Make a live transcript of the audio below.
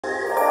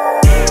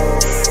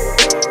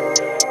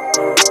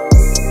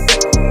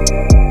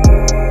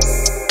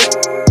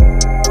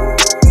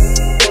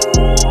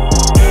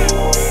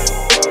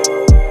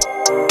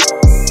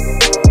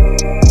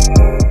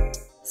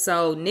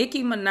So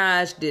Nicki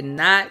Minaj did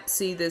not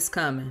see this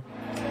coming.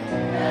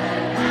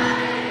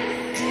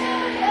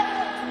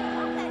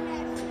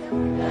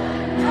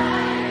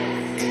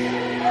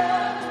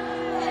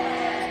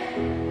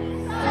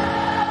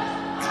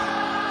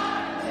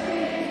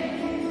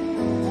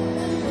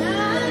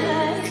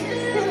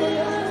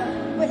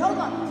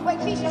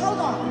 Hold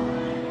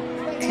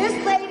on. This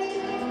lady,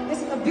 this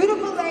is a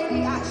beautiful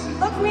lady. She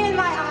looked me in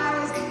my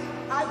eyes.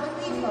 I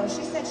believe her.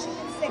 She said she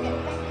can sing it.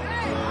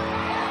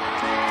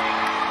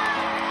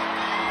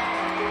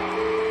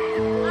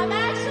 I'm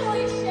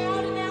actually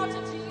shouting out to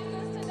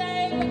Jesus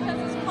today because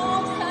it's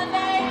Palm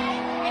Sunday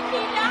and he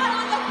died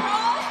on the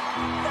cross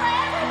for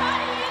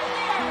everybody in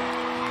here.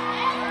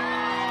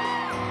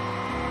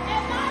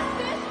 And my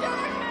sister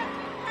has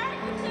been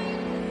practicing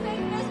to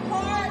sing this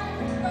part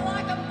for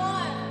like a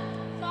month.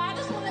 So I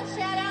just want to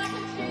shout out to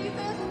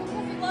Jesus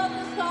because he loves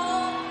this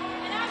song.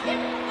 And I'm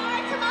giving the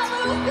mic to my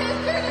little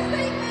sister to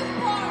sing this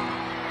part.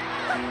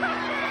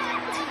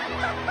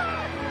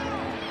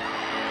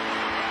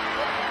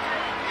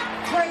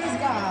 Praise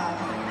God.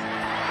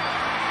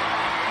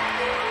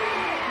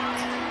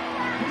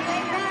 We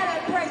ain't mad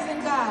at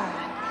praising God.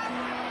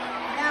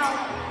 Now,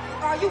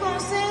 are you going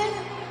to sing?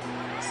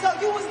 So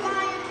you was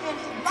lying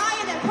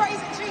and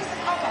praising Jesus?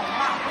 Okay,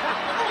 wow.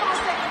 Who wants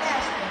to second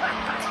that?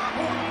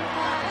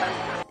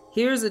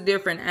 Here's a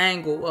different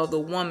angle of the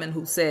woman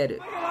who said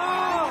it.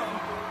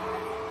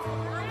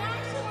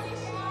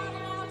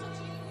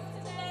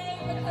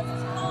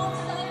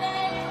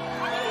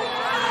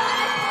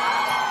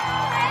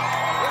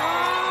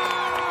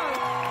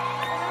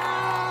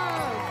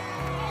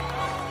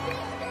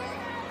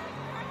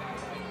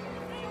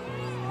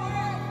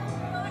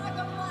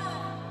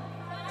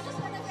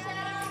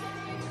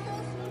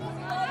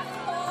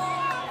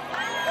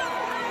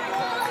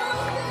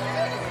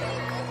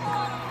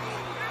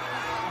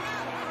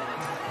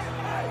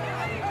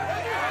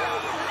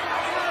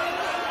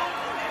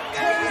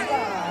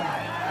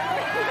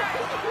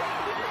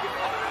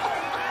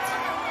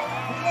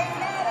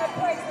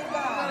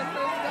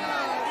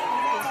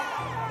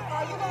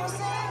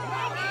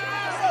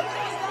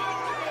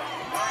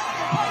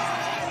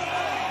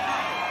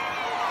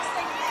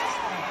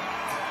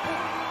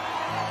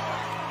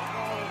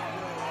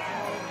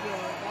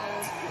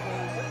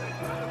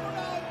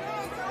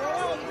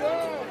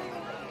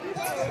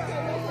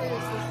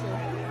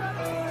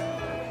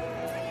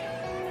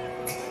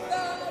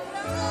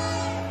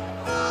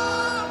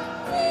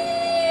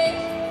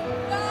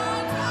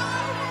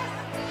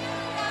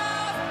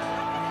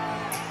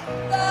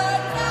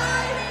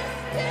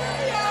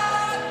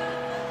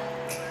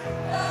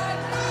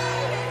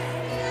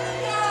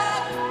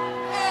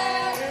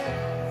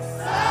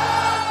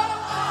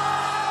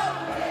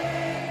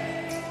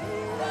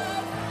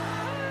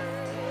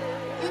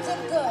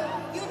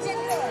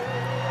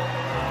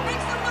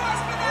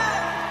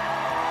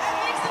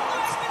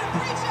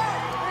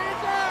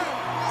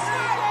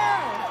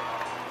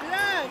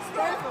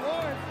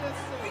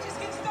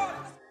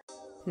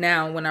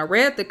 Now, when I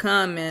read the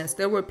comments,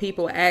 there were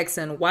people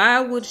asking, why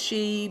would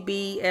she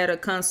be at a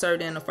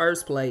concert in the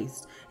first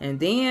place?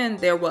 And then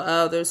there were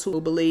others who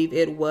believe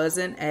it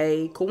wasn't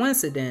a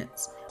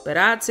coincidence. But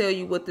I'll tell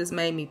you what this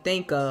made me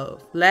think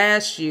of.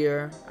 Last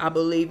year, I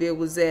believe it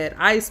was at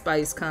Ice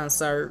Spice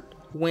concert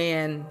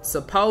when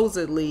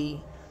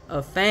supposedly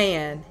a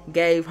fan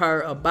gave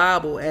her a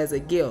Bible as a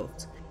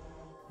gift.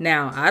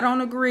 Now, I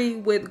don't agree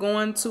with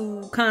going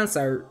to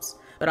concerts,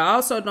 but I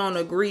also don't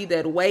agree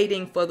that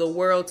waiting for the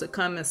world to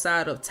come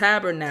inside of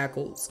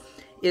tabernacles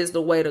is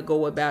the way to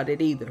go about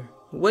it either.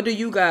 What do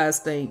you guys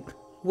think?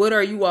 What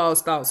are you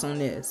all's thoughts on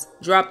this?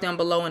 Drop them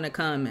below in the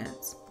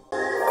comments.